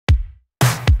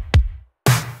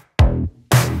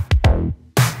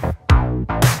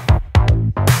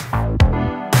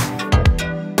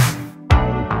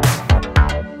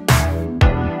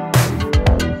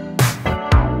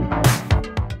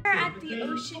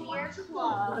Oceaneer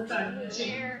Club, and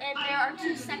there are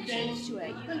two sections to it.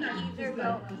 You can either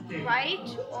go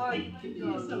right or you can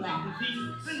go left.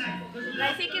 And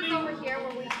I think it's over here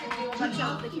where we can do a bunch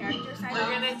of the character signs. We're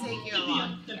gonna take you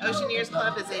along. Oceaneers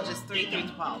Club is ages 3 through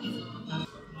 12.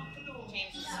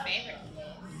 James's favorite.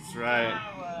 That's right.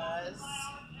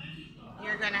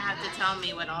 You're gonna have to tell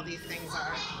me what all these things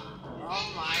are. Oh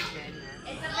my goodness.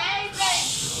 It's amazing!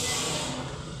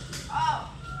 Oh.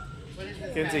 What is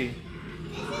this? Kenzie.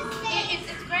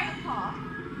 It's Grandpa.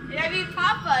 I mean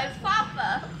Papa. It's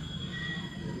Papa.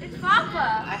 It's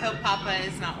Papa. I hope Papa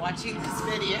is not watching this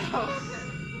video.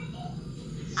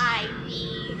 I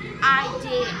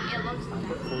did. It looks like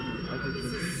that.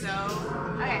 This is so...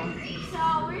 Okay, so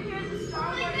we're here at the Star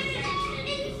Wars section.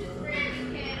 This is where you can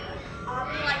be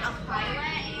like a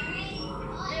pilot.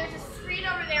 There's a screen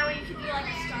over there where you can do like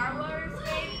a Star Wars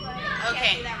thing, but I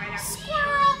can't do that right now.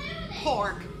 Squirrel.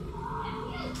 Pork.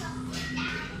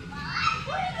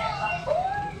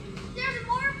 There's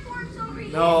more porks over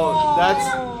here. No,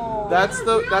 that's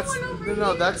the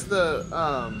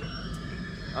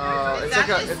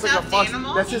it's like a fox.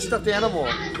 Animal? That's just stuffed animal. Oh,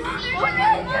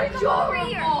 they're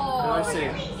adorable. Let me see.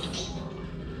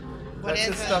 What That's is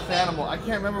just it? stuffed animal. I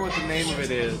can't remember what the name of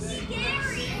it is.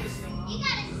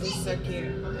 It's so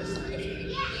cute.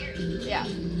 Yeah.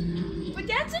 But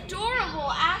that's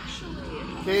adorable,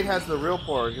 actually. Kate has the real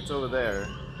pork. It's over there.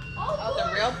 Oh, the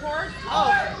real pork?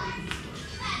 Oh.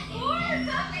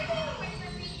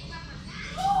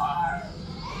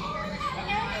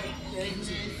 Goodness,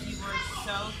 you were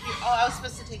so cute. Oh, I was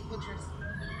supposed to take pictures.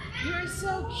 You're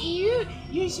so cute.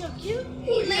 You're so cute.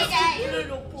 She laid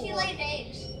eggs. She laid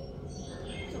eggs.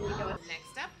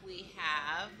 Next up,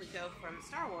 we go from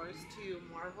Star Wars to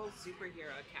Marvel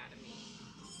Superhero Academy.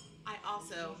 I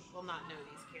also will not know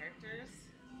these characters.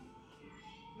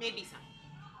 Maybe some.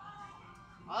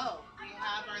 Oh, we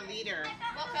have our leader.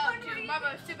 Welcome to Marvel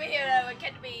Superhero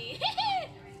Academy.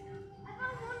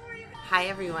 Hi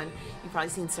everyone. You've probably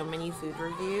seen so many food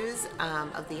reviews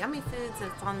of the yummy foods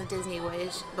that's on the Disney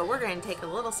Wish, but we're going to take a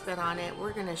little spin on it.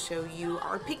 We're going to show you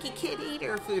our Picky Kid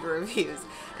Eater food reviews,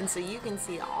 and so you can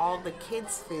see all the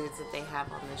kids' foods that they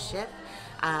have on the ship,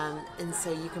 and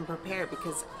so you can prepare,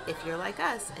 because if you're like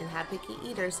us and have picky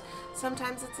eaters,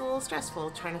 sometimes it's a little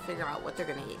stressful trying to figure out what they're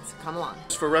going to eat. So come along.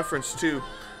 Just for reference too,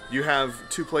 you have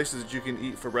two places that you can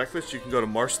eat for breakfast. You can go to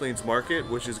Marceline's Market,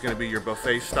 which is going to be your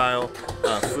buffet style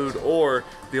food, or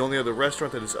the only other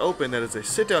restaurant that is open that is a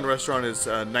sit-down restaurant is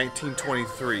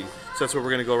 1923. So that's where we're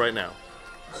going to go right now.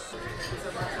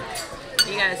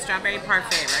 You got a strawberry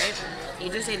parfait, right? You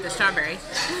just ate the strawberries.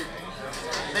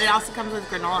 But it also comes with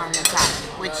granola on the top,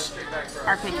 which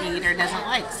our picky eater doesn't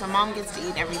like. So Mom gets to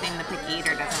eat everything the picky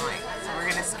eater doesn't like. So we're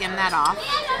going to skim that off.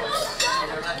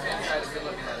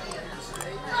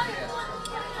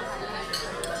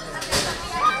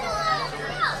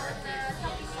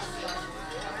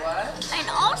 And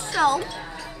also,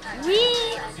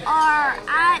 we are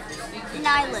at an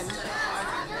island.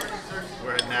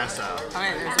 We're at Nassau.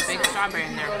 Okay, there's a big strawberry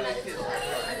in there.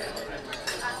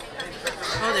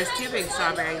 Oh, there's two big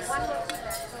strawberries.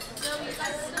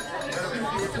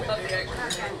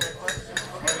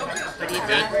 What do you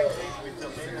think?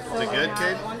 Is it good,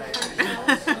 kid?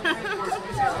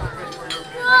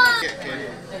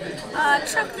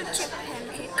 Chocolate chip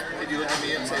pancake. Did you look at me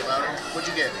and say it louder? What'd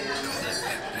you get?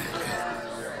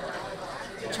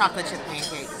 Chocolate chip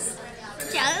pancakes.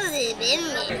 Chocolate in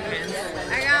me.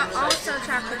 I got also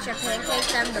chocolate chip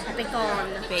pancakes and the bacon.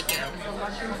 Bacon.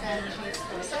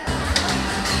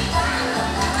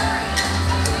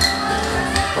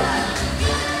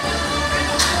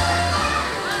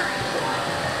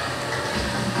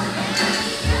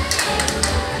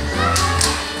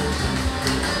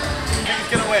 Who's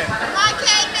gonna win? Come on,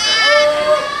 Caveman!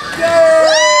 Yay!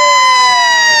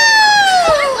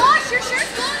 Oh my gosh, your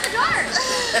shirt's glow in the dark.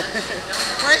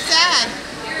 Where's Dad?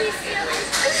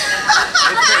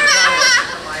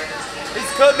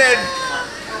 He's coming!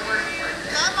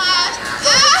 Come on!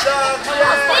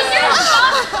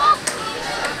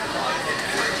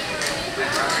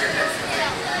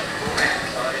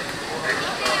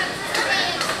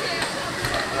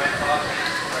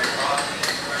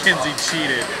 Kenzie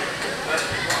cheated.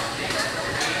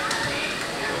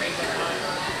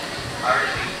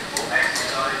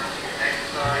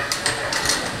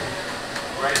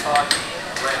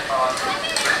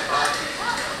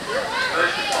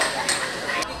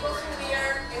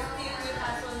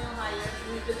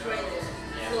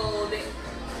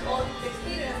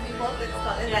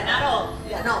 Yeah, not all.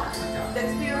 Yeah, no. The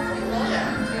experience involved.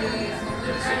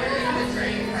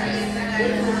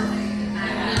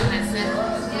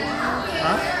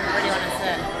 Where do you want to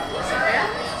sit?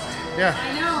 Yeah.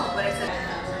 I know, but I said.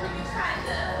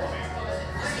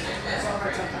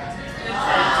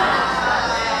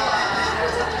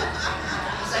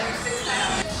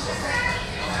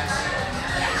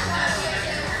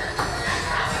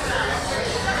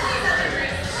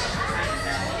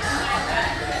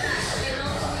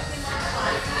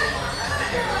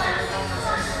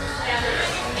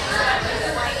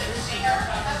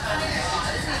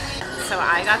 So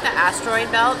I got the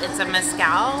Asteroid Belt. It's a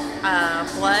mezcal,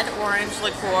 blood orange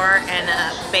liqueur, and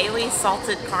a Bailey's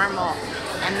salted caramel.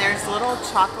 And there's little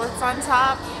chocolates on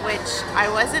top, which I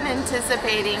wasn't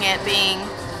anticipating it being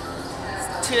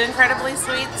too incredibly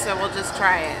sweet, so we'll just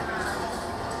try it.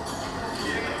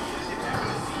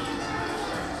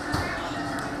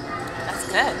 That's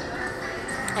good.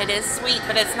 It is sweet,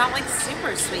 but it's not like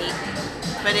super sweet.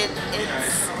 But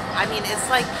I mean, it's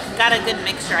like got a good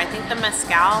mixture. I think the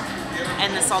mezcal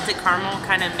and the salted caramel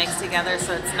kind of mix together,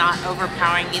 so it's not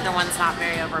overpowering. Either one's not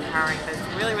very overpowering, but it's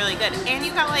really, really good. And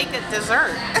you got like a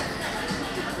dessert.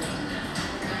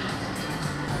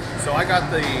 So I got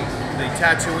the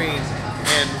Tatooine,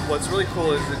 and what's really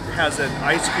cool is it has an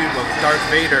ice cube of Darth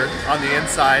Vader on the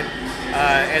inside,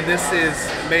 and this is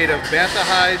made of bantha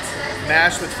hides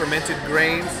mashed with fermented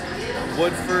grains,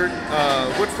 Woodford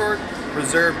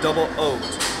Reserve Double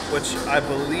Oaked, which I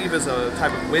believe is a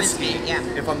type of whiskey, yeah.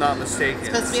 if I'm not mistaken. It's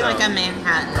supposed to be like a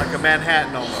Manhattan. Like a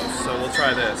Manhattan almost, so we'll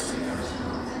try this.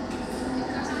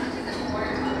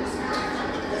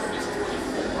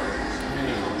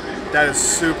 That is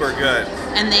super good.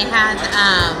 And they had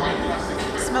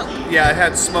smoke. Yeah, it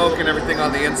had smoke and everything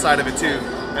on the inside of it too.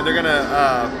 And they're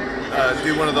gonna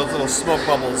do one of those little smoke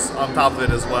bubbles on top of it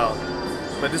as well.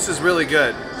 But this is really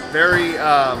good. Very,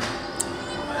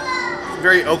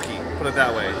 very oaky, put it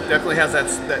that way. Definitely has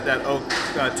that oak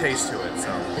taste to it.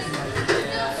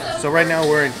 So right now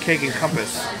we're in Cake and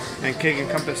Compass. And Cake and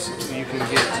Compass, you can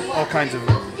get all kinds of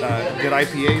good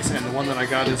IPAs, and the one that I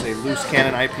got is a Loose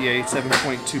Cannon IPA,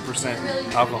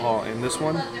 7.2% alcohol, and this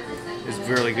one is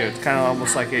really good. It's kind of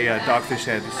almost like a Dogfish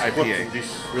Head IPA.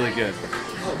 Really good.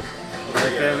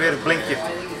 Like a very blanket.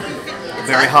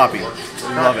 Very hoppy.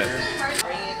 Love it.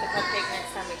 Bring it the cupcake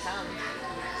next time we come.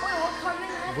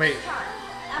 Wait,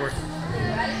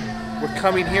 we're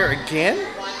coming here again?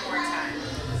 One more time.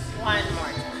 One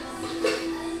more time.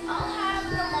 I'll have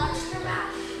the monster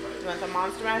mash. You want the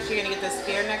monster mash? You're gonna get the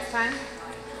spear next time?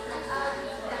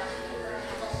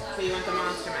 So you want the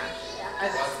monster mash?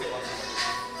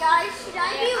 Guys, should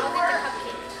I be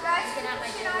Guys, can I have my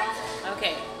waffle?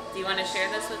 Okay. Do you want to share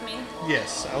this with me?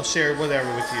 Yes, I'll share whatever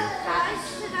with you.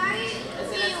 Guys, should I Is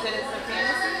it as good as the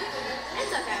fantasy?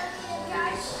 It's okay.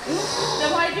 Guys.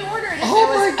 Then why'd you order it? Oh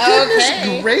my goodness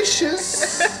okay.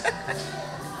 gracious!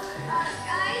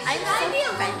 I might be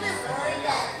a little bit worried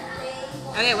that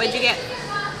Okay, what'd you get?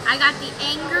 I got the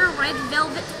Anger Red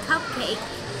Velvet Cupcake.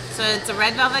 So it's a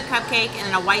red velvet cupcake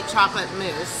and a white chocolate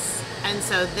mousse. And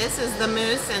so this is the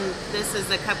mousse and this is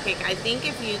the cupcake. I think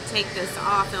if you take this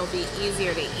off, it'll be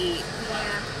easier to eat.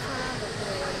 Yeah,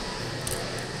 probably.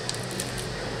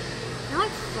 I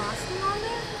like frosting on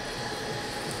there.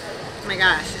 Oh my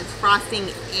gosh, it's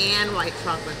frosting and white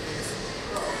chocolate mousse.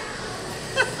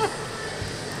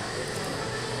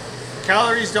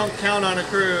 Calories don't count on a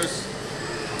cruise.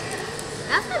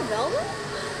 That's the velvet?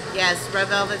 Yes, red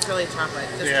velvet's really chocolate.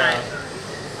 Just try it.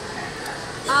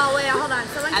 Oh wait, hold on.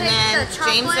 Someone And takes then the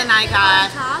chocolate James and I thing got-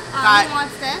 on top. got- Who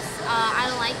wants this? I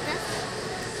don't like this.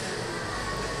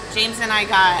 James and I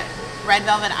got red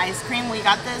velvet ice cream. We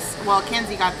got this, well,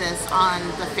 Kenzie got this on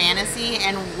the Fantasy,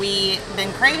 and we've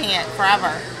been craving it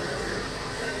forever.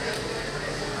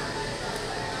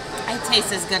 It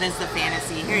tastes as good as the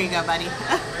Fantasy. Here you go, buddy.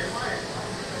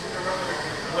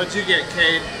 What'd you get,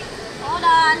 Cade? Hold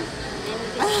on.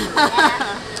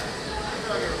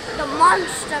 The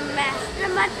Monster Mash. The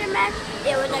Monster Mash.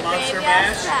 It was a Monster graveyard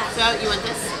Mash? trash. So you want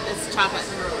this? It's chocolate.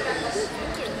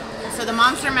 So the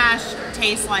Monster Mash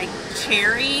tastes like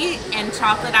cherry and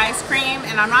chocolate ice cream,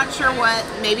 and I'm not sure what,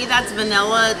 maybe that's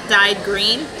vanilla dyed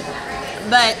green,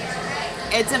 but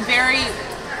it's a very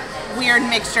weird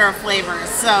mixture of flavors.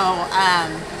 So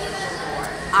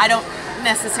I don't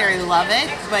necessarily love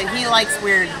it, but he likes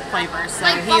weird flavors, so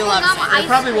Like he loves bubblegum it. It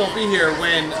probably won't be here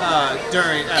when after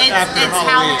It's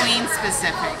Halloween. Halloween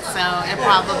specific, so it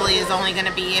probably is only going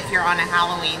to be if you're on a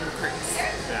Halloween cruise. Yeah.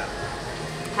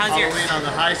 How's yours? Halloween on the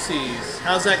high seas.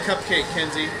 How's that cupcake,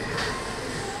 Kenzie?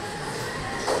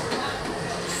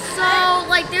 So,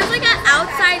 like, there's like an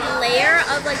outside layer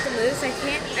of like the mousse. I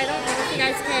don't know if you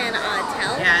guys can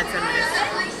tell. Yeah, it's a mousse.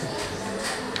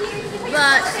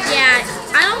 But yeah,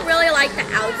 I don't really like the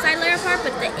outside layer part,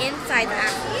 but the inside's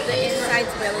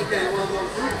really really good.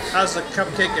 How's the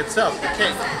cupcake itself? The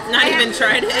cake. Not even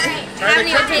tried it. I Try haven't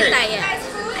the even tasted cupcake. that yet.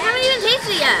 I haven't even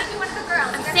tasted it yet.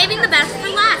 I'm saving the best for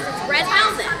last. It's red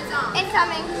velvet.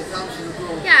 Incoming.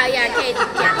 Yeah, Kate.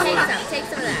 Yeah, take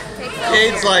some of that. Take some.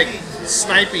 Cade's like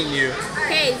sniping you.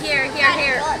 Okay, here.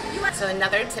 So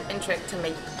another tip and trick to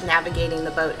make navigating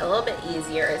the boat a little bit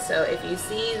easier. So if you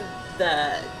see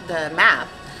the map,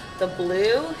 the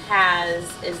blue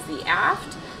is the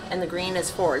aft and the green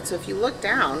is forward. So if you look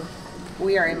down,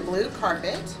 we are in blue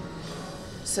carpet.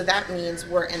 So that means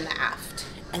we're in the aft.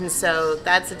 And so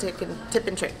that's a tip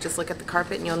and trick. Just look at the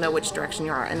carpet and you'll know which direction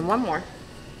you are. And one more.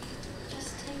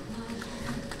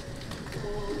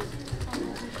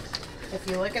 If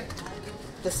you look at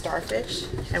the starfish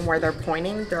and where they're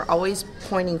pointing, they're always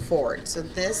pointing forward. So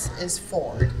this is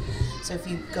forward. So if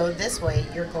you go this way,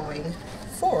 you're going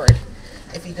forward.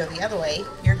 If you go the other way,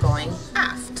 you're going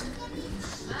aft.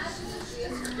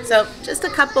 So just a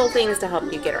couple things to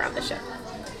help you get around the ship.